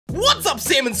up,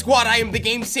 Salmon Squad? I am the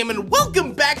Game Salmon.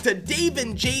 Welcome back to Dave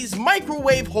and Jay's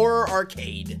Microwave Horror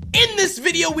Arcade. In this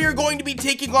video, we are going to be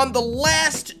taking on the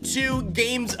last two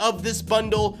games of this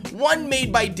bundle, one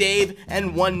made by Dave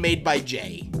and one made by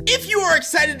Jay. If you are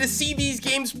excited to see these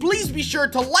games, please be sure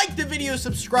to like the video,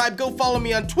 subscribe, go follow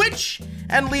me on Twitch,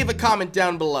 and leave a comment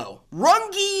down below.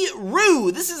 Rungy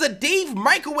Roo. This is a Dave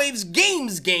Microwaves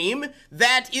Games game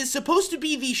that is supposed to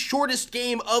be the shortest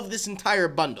game of this entire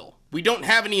bundle. We don't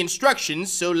have any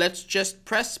instructions, so let's just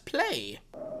press play.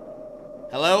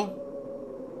 Hello?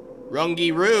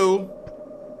 Rungy Roo?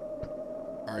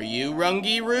 Are you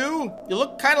Rungy Roo? You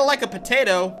look kind of like a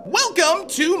potato. Welcome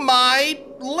to my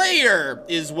lair,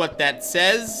 is what that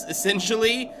says,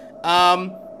 essentially.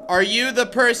 Are you the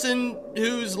person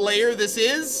whose lair this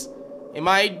is? Am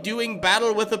I doing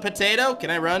battle with a potato? Can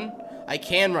I run? I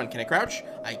can run. Can I crouch?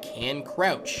 I can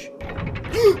crouch.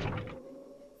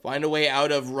 Find a way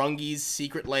out of Rungy's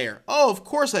secret lair. Oh, of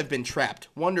course I've been trapped.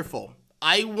 Wonderful.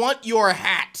 I want your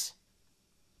hat.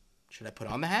 Should I put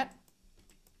on the hat?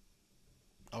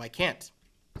 Oh, I can't.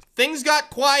 Things got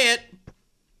quiet.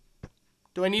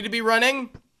 Do I need to be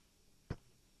running?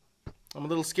 I'm a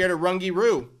little scared of Rungy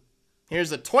Roo.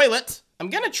 Here's a toilet. I'm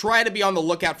gonna try to be on the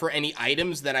lookout for any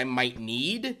items that I might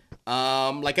need.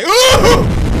 Like a...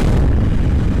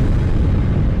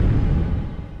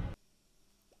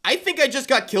 I think I just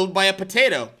got killed by a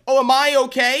potato. Oh, am I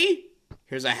okay?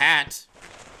 Here's a hat.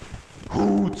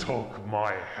 Who took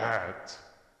my hat?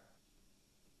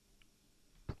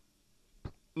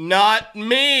 Not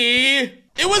me.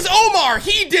 It was Omar.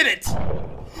 He did it.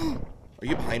 Are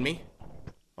you behind me?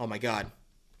 Oh my God.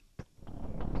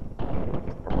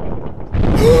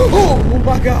 Oh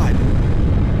my God.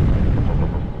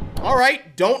 All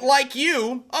right, don't like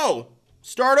you. Oh,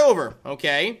 start over.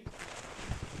 Okay.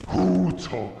 Who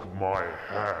took my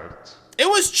hat? It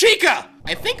was Chica.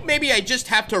 I think maybe I just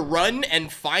have to run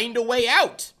and find a way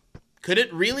out. Could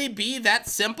it really be that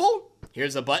simple?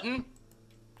 Here's a button.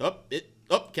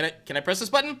 Can I press this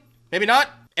button? Maybe not.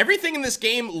 Everything in this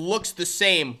game looks the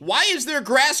same. Why is there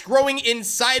grass growing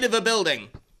inside of a building?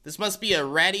 This must be a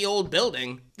ratty old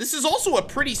building. This is also a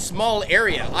pretty small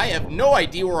area. I have no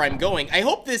idea where I'm going. I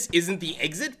hope this isn't the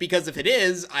exit, because if it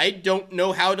is, I don't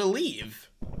know how to leave.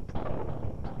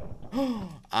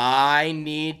 I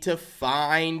need to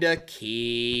find a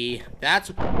key.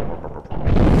 That's...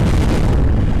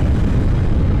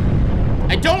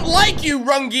 I don't like you,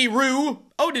 Rungy Roo.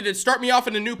 Oh, did it start me off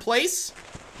in a new place?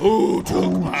 Who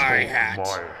took my hat?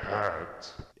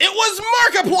 It was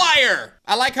Markiplier!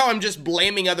 I like how I'm just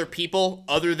blaming other people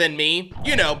other than me.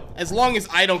 You know, as long as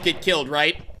I don't get killed,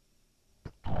 right?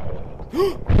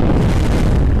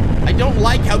 I don't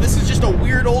like how this is just a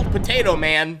weird old potato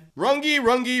man. Rungy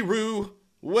Roo,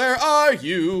 where are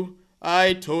you?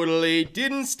 I totally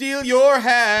didn't steal your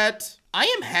hat. I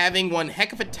am having one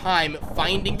heck of a time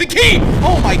finding the key!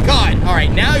 Oh my God! All right,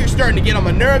 now you're starting to get on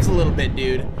my nerves a little bit,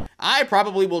 dude. I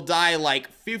probably will die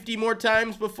like 50 more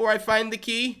times before I find the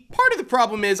key. Part of the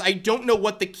problem is I don't know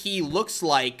what the key looks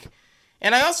like.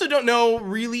 And I also don't know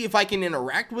really if I can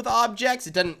interact with objects.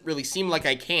 It doesn't really seem like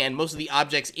I can. Most of the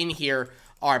objects in here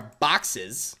are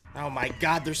boxes. Oh my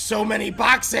God, there's so many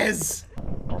boxes!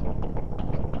 Oh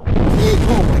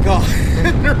my God.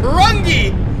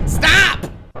 Rungy! Stop!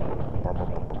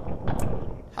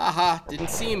 Haha,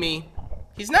 didn't see me.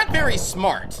 He's not very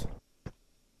smart.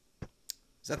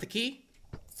 Is that the key?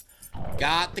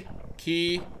 Got the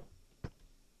key.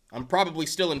 I'm probably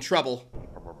still in trouble.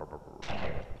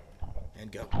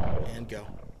 And go, and go.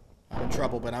 I'm in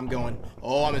trouble, but I'm going.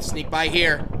 Oh, I'm gonna sneak by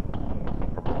here.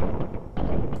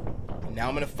 And now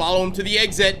I'm gonna follow him to the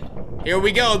exit. Here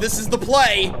we go, this is the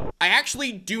play. I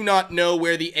actually do not know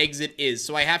where the exit is,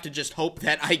 so I have to just hope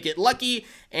that I get lucky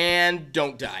and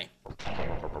don't die.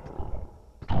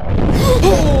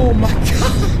 Oh my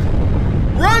God!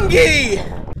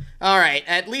 Rungy! Alright,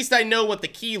 at least I know what the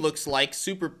key looks like.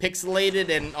 Super pixelated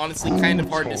and honestly kind of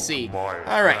hard to see.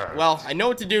 Alright, well, I know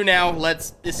what to do now.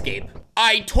 Let's escape.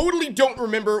 I totally don't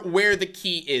remember where the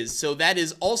key is, so that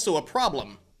is also a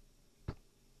problem.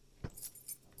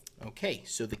 Okay,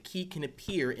 so the key can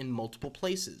appear in multiple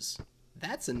places.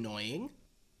 That's annoying.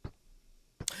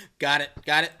 Got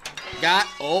it.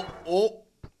 Oh.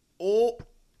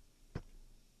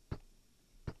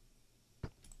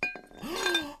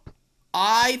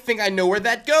 I think I know where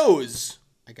that goes.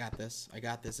 I got this.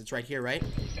 It's right here, right?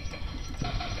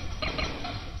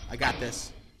 I got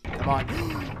this. Come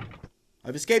on.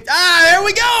 I've escaped. Ah, there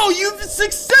we go! You've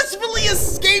successfully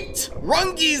escaped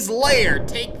Rungy's lair.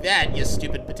 Take that, you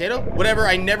stupid potato. Whatever,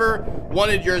 I never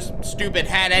wanted your stupid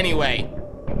hat anyway.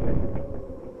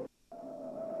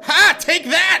 Ha! Take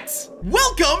that!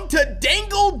 to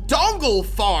Dangle Dongle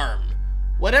Farm,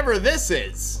 whatever this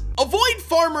is. Avoid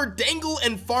Farmer Dangle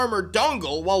and Farmer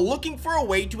Dongle while looking for a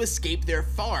way to escape their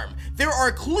farm. There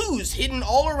are clues hidden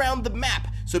all around the map,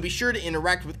 so be sure to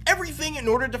interact with everything in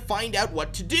order to find out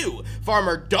what to do.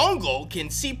 Farmer Dongle can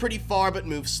see pretty far but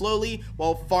moves slowly,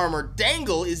 while Farmer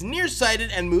Dangle is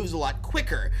nearsighted and moves a lot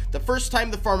quicker. The first time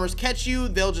the farmers catch you,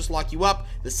 they'll just lock you up.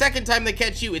 The second time they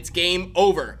catch you, it's game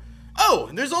over. Oh,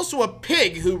 and there's also a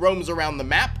pig who roams around the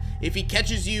map. If he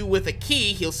catches you with a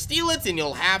key, he'll steal it and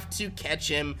you'll have to catch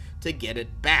him to get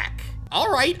it back.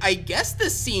 All right, I guess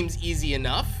this seems easy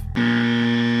enough.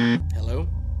 Hello?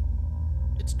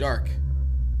 It's dark.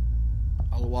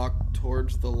 I'll walk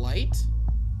towards the light.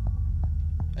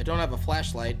 I don't have a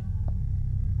flashlight.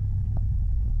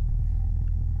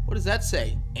 What does that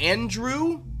say?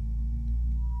 Andrew?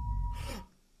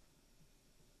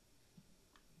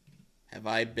 Have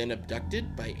I been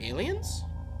abducted by aliens?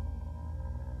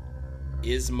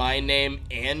 Is my name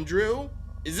Andrew?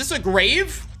 Is this a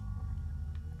grave?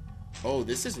 Oh,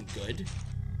 this isn't good.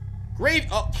 Grave,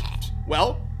 oh,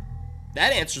 well,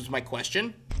 that answers my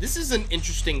question. This is an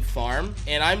interesting farm,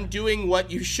 and I'm doing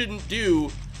what you shouldn't do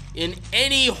in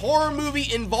any horror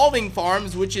movie involving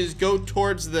farms, which is go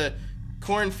towards the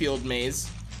cornfield maze.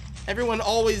 Everyone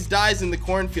always dies in the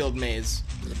cornfield maze.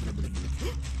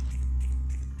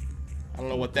 I don't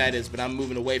know what that is, but I'm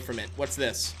moving away from it. What's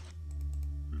this?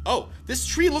 Oh, this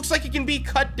tree looks like it can be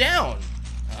cut down.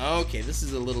 Okay, this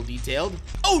is a little detailed.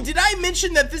 Oh, did I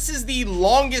mention that this is the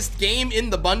longest game in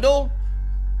the bundle?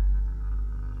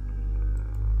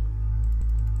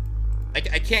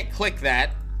 I can't click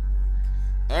that.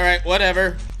 All right,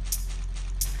 whatever.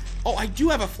 Oh, I do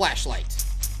have a flashlight.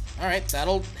 All right,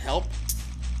 that'll help.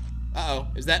 Uh-oh,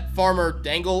 is that Farmer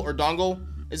Dangle or Dongle?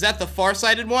 Is that the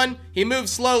far-sighted one? He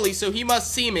moves slowly, so he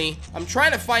must see me. I'm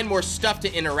trying to find more stuff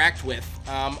to interact with.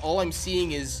 All I'm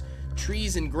seeing is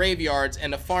trees and graveyards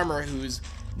and a farmer who's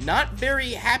not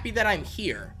very happy that I'm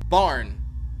here. Barn.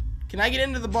 Can I get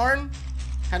into the barn?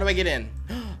 How do I get in?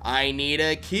 I need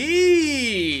a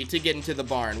key to get into the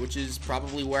barn, which is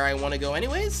probably where I want to go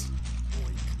anyways.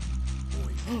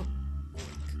 Do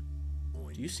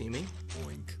you see me?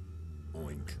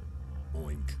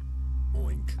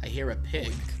 I hear a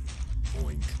pig.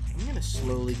 I'm gonna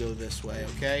slowly go this way,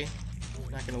 okay?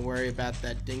 I'm not gonna worry about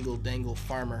that dingle dangle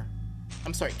farmer.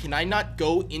 I'm sorry, can I not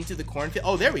go into the cornfield?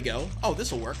 Oh, there we go. Oh,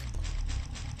 this'll work.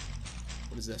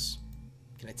 What is this?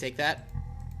 Can I take that?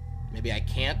 Maybe I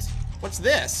can't. What's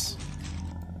this?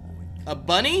 A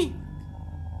bunny?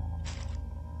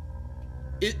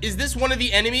 Is this one of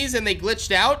the enemies and they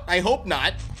glitched out? I hope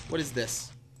not. What is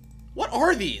this? What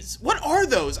are these? What are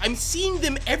those? I'm seeing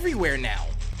them everywhere now.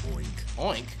 Oink.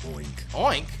 Oink.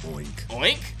 Oink. Oink.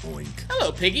 Oink. Oink.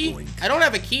 Hello, piggy. Oink. I don't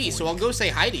have a key, so I'll go say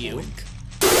hi to you. Oink.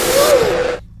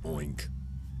 Oink.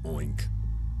 Oink.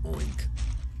 Oink.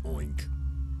 Oink.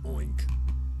 Oink.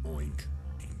 Oink.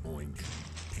 Oink.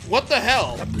 What the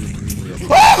hell?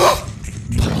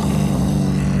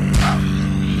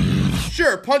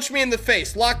 Sure, punch me in the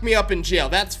face, lock me up in jail.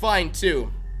 That's fine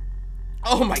too.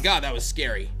 Oh my god, that was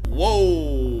scary.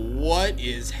 Whoa, what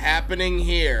is happening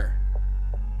here?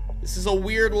 This is a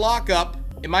weird lockup.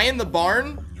 Am I in the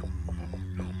barn?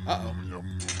 Uh-oh.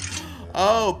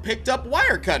 Oh, picked up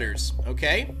wire cutters.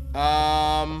 Okay.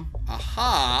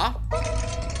 Aha.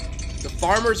 The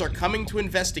farmers are coming to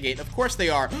investigate. Of course they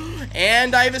are.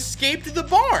 And I've escaped the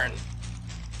barn.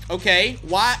 Okay,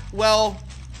 why? Well,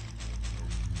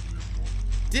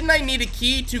 didn't I need a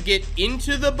key to get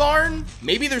into the barn?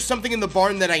 Maybe there's something in the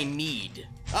barn that I need.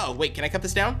 Uh-oh, wait, can I cut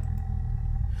this down?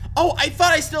 Oh, I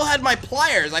thought I still had my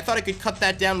pliers. I thought I could cut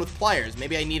that down with pliers.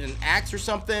 Maybe I need an axe or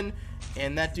something.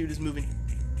 And that dude is moving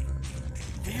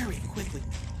very quickly.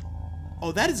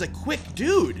 Oh, that is a quick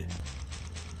dude.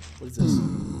 What is this?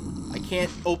 I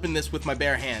can't open this with my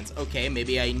bare hands. Okay,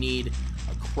 maybe I need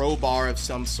a crowbar of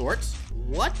some sort.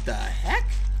 What the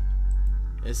heck?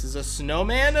 This is a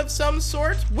snowman of some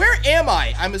sort? Where am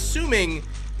I? I'm assuming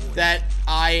that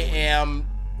I am,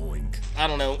 I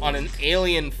don't know, on an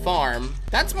alien farm.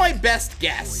 That's my best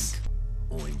guess.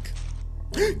 Oink.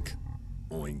 Oink.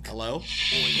 Oink. Hello?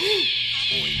 Oink.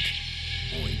 Oink.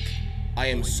 Oink. I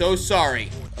am so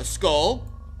sorry. A skull,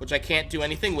 which I can't do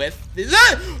anything with. Do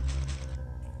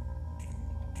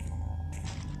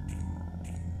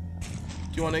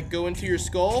you want to go into your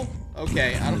skull?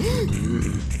 Okay, I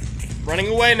don't... Running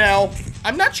away now.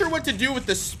 I'm not sure what to do with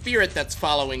the spirit that's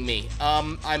following me.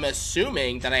 I'm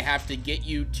assuming that I have to get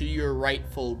you to your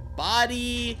rightful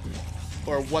body.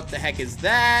 Or what the heck is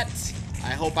that?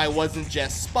 I hope I wasn't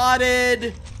just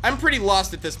spotted. I'm pretty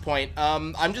lost at this point.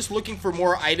 I'm just looking for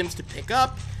more items to pick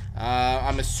up.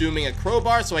 I'm assuming a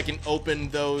crowbar so I can open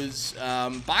those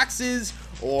boxes,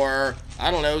 or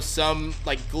I don't know, some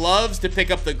like gloves to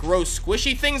pick up the gross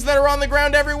squishy things that are on the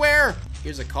ground everywhere.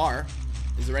 Here's a car.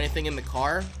 Is there anything in the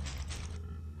car?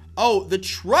 Oh, the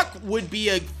truck would be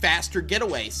a faster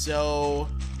getaway, so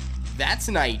that's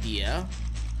an idea.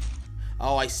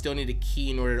 Oh, I still need a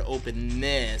key in order to open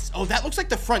this. Oh, that looks like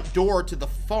the front door to the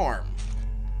farm.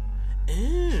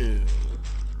 Ooh.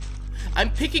 I'm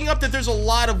picking up that there's a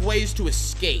lot of ways to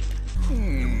escape.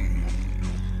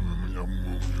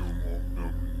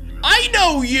 I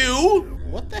know you!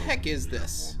 What the heck is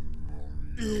this?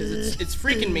 Because it's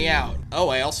freaking me out. Oh,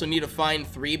 I also need to find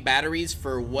 3 batteries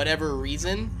for whatever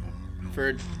reason.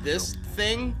 For this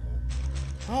thing.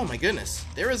 Oh my goodness.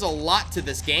 There is a lot to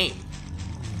this game.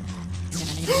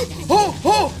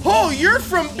 Oh, you're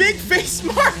from Big Face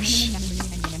Marsh!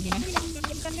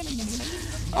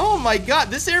 Oh my god,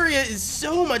 this area is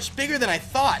so much bigger than I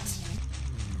thought.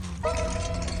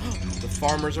 The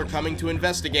farmers are coming to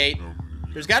investigate.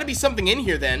 There's gotta be something in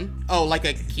here then. Oh, like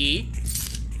a key.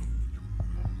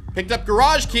 Picked up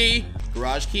garage key.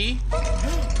 Garage key.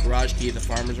 Garage key, the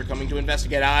farmers are coming to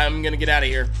investigate. I'm gonna get out of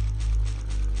here.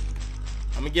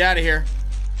 I'm gonna get out of here.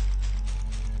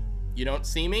 You don't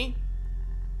see me?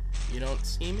 You don't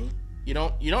see me? You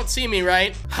don't see me,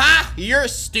 right? Ha! You're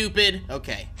stupid.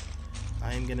 Okay.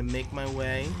 I'm gonna make my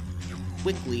way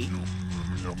quickly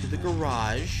to the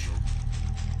garage.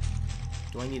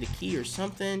 Do I need a key or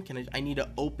something? I need to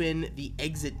open the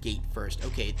exit gate first.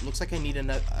 Okay, it looks like I need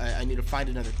to find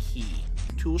another key.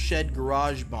 Tool shed,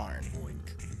 garage barn.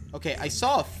 Okay, I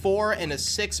saw a 4 and a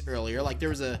 6 earlier. Like there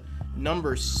was a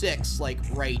number 6 like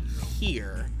right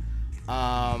here.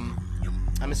 I'm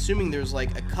assuming there's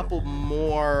like a couple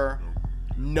more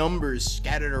numbers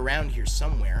scattered around here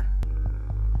somewhere.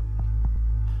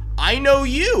 I know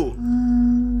you!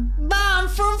 I'm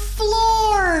from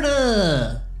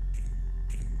Florida!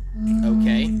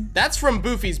 Okay, that's from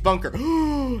Boofy's bunker.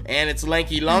 And it's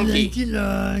Lanky Lonky. Lanky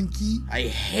Lonky. I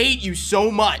hate you so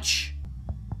much.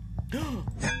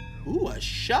 Ooh, a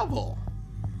shovel.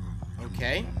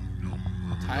 Okay.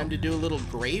 Time to do a little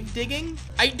grave digging.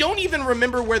 I don't even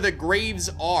remember where the graves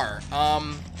are.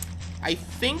 I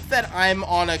think that I'm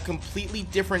on a completely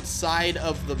different side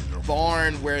of the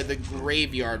barn where the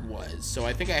graveyard was. So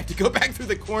I think I have to go back through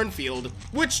the cornfield,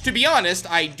 which, to be honest,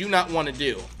 I do not want to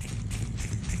do.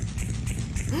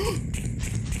 Oh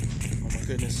my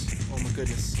goodness. Oh my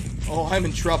goodness. Oh, I'm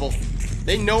in trouble.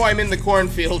 They know I'm in the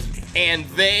cornfield, and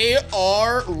they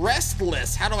are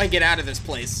restless. How do I get out of this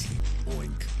place?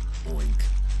 Oink, oink,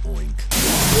 oink.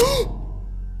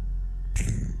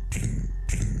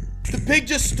 The pig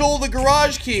just stole the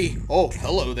garage key. Oh,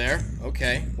 hello there.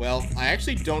 Okay, well, I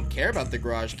actually don't care about the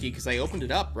garage key because I opened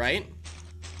it up, right?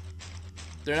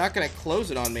 They're not gonna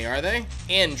close it on me, are they?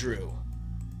 Andrew.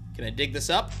 Can I dig this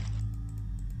up?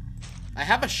 I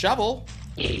have a shovel.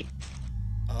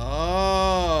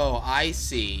 Oh, I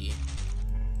see.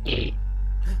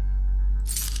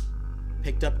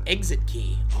 Picked up exit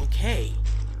key. Okay.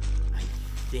 I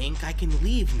think I can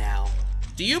leave now.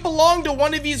 Do you belong to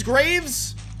one of these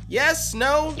graves? Yes?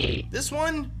 No? This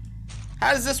one?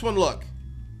 How does this one look?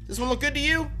 Does this one look good to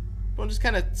you? Want to just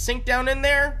kind of sink down in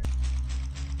there?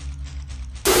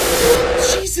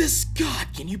 Jesus God,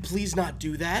 can you please not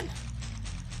do that?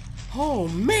 Oh,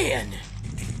 man.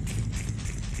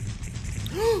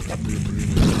 I'm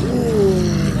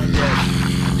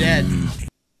dead.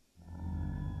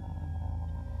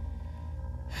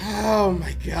 Oh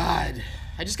my God.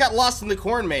 I just got lost in the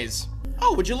corn maze.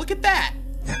 Oh, would you look at that?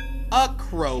 A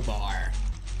crowbar.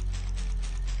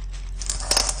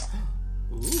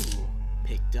 Ooh,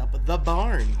 picked up the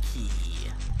barn key.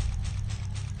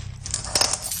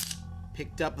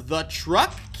 Picked up the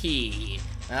truck key.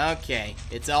 Okay,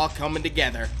 it's all coming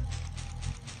together.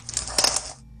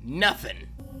 Nothing.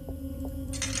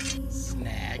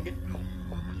 Snag.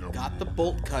 Got the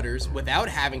bolt cutters without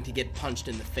having to get punched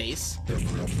in the face.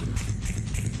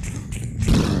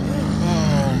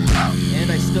 Oh,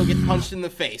 and I still get punched in the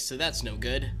face, so that's no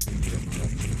good.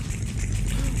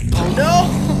 Oh no!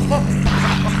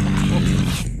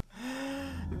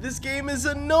 This game is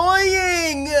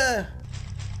annoying!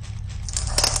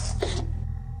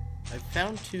 I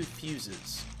found 2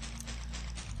 fuses.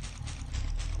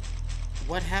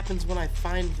 What happens when I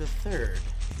find the 3rd?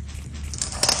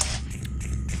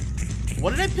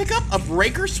 What did I pick up? A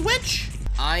breaker switch?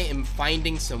 I am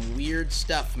finding some weird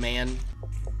stuff, man.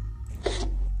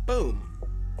 Boom.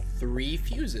 3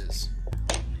 fuses.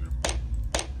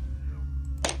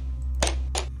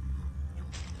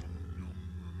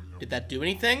 Did that do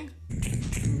anything?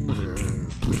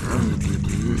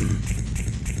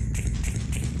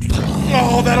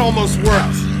 Oh, that almost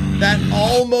worked. That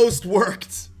almost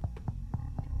worked.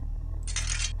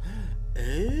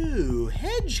 Ooh,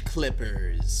 hedge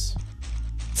clippers.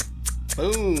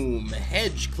 Boom,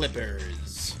 hedge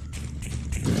clippers.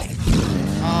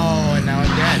 Oh, and now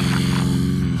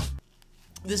I'm dead.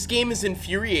 This game is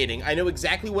infuriating. I know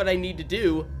exactly what I need to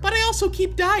do, but I also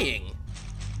keep dying.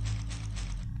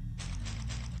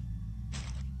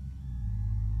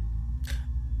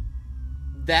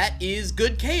 That is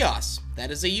Good Chaos. That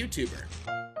is a YouTuber.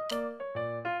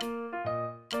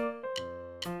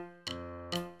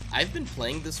 I've been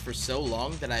playing this for so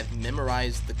long that I've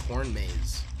memorized the corn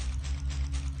maze.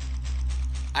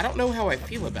 I don't know how I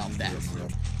feel about that.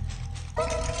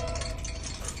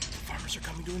 Farmers are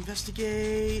coming to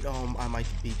investigate. Oh, I might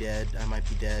be dead. I might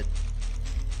be dead.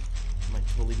 I might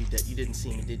totally be dead. You didn't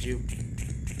see me, did you?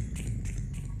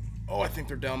 Oh, I think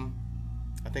they're dumb.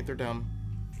 I think they're dumb.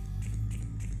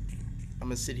 I'm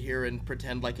gonna sit here and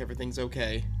pretend like everything's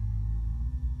okay.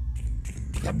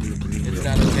 It's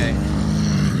not okay.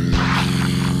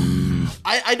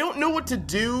 I don't know what to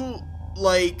do,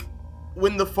 like,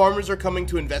 when the farmers are coming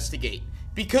to investigate,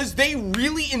 because they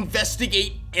really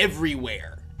investigate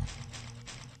everywhere.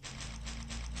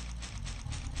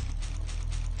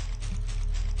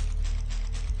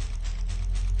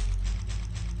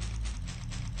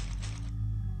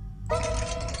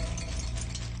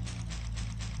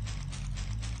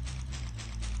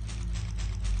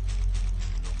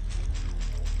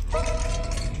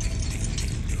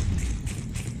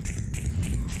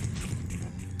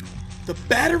 The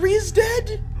battery is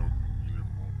dead?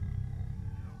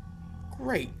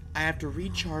 Great, I have to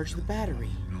recharge the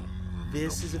battery.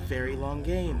 This is a very long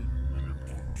game.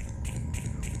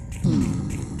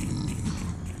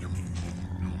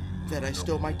 That I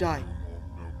still might die.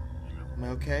 Am I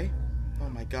okay? Oh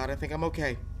my god, I think I'm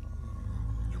okay.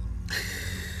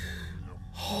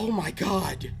 Oh my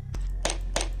god.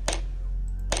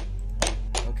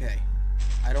 Okay.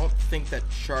 I don't think that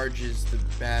charges the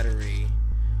battery.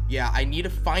 Yeah, I need to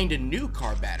find a new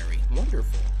car battery.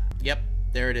 Wonderful. Yep,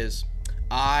 there it is.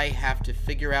 I have to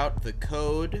figure out the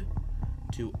code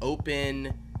to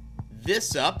open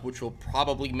this up, which will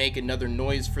probably make another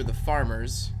noise for the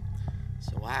farmers.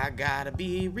 So I gotta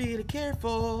be really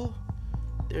careful.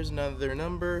 There's another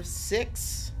number,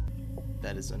 6.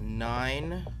 That is a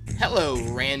 9. Hello,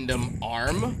 random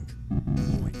arm.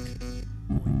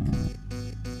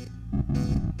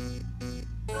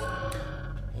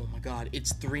 God,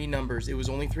 it's 3 numbers. It was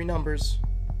only 3 numbers.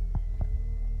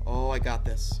 Oh, I got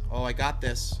this. Oh, I got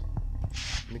this.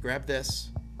 Let me grab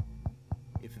this.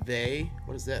 If they...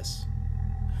 What is this?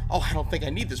 Oh, I don't think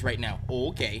I need this right now. Oh,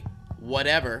 okay.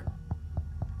 Whatever.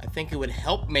 I think it would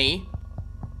help me.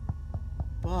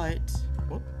 But...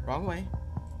 Whoop, wrong way.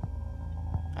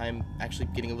 I'm actually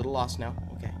getting a little lost now.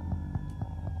 Okay.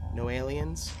 No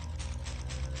aliens.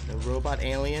 No robot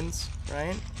aliens,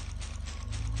 right?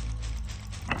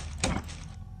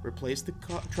 Replace the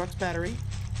truck's battery.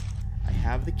 I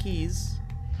have the keys.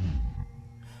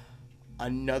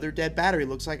 Another dead battery.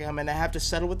 Looks like I'm gonna have to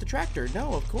settle with the tractor.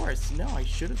 No, of course. No, I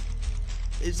should have.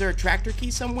 Is there a tractor key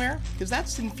somewhere? Because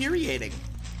that's infuriating.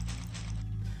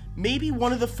 Maybe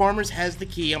one of the farmers has the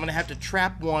key. I'm gonna have to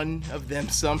trap one of them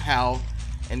somehow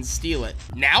and steal it.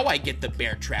 Now I get the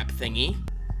bear trap thingy.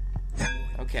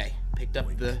 Okay, picked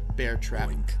up the bear trap.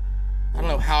 I don't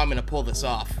know how I'm gonna pull this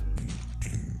off.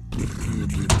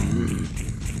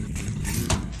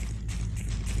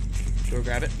 Go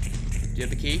grab it. Do you have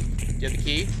the key? Do you have the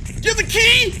key? Do you have the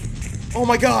key? Oh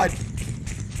my god.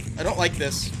 I don't like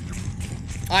this.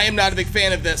 I am not a big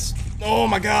fan of this. Oh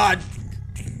my god.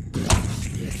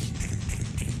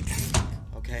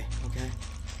 Okay, okay.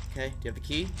 Okay, do you have the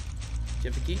key? Do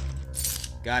you have the key?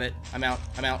 Got it. I'm out.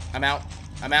 I'm out. I'm out.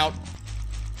 I'm out.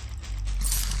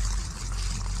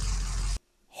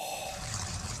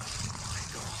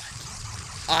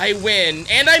 I win,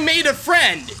 and I made a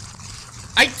friend.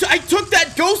 I took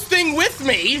that ghost thing with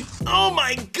me. Oh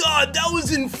my god, that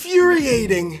was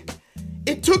infuriating.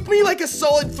 It took me like a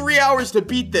solid 3 hours to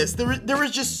beat this. There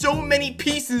was just so many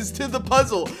pieces to the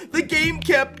puzzle. The game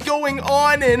kept going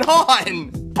on and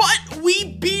on. But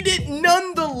we beat it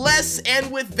nonetheless,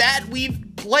 and with that, we've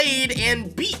played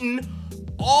and beaten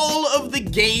all of the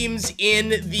games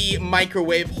in the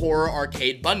Microwave Horror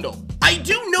Arcade bundle. I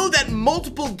do know that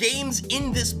multiple games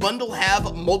in this bundle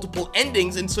have multiple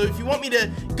endings, and so if you want me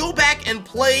to go back and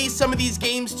play some of these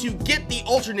games to get the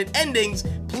alternate endings,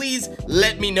 please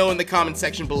let me know in the comment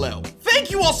section below. thank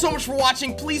you all so much for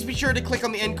watching. Please be sure to click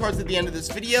on the end cards at the end of this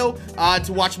video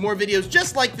to watch more videos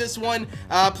just like this one.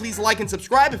 Please like and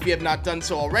subscribe if you have not done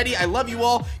so already. I love you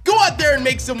all. Go out there and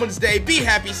make someone's day. Be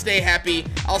happy, stay happy.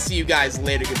 I'll see you guys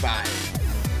later. Goodbye.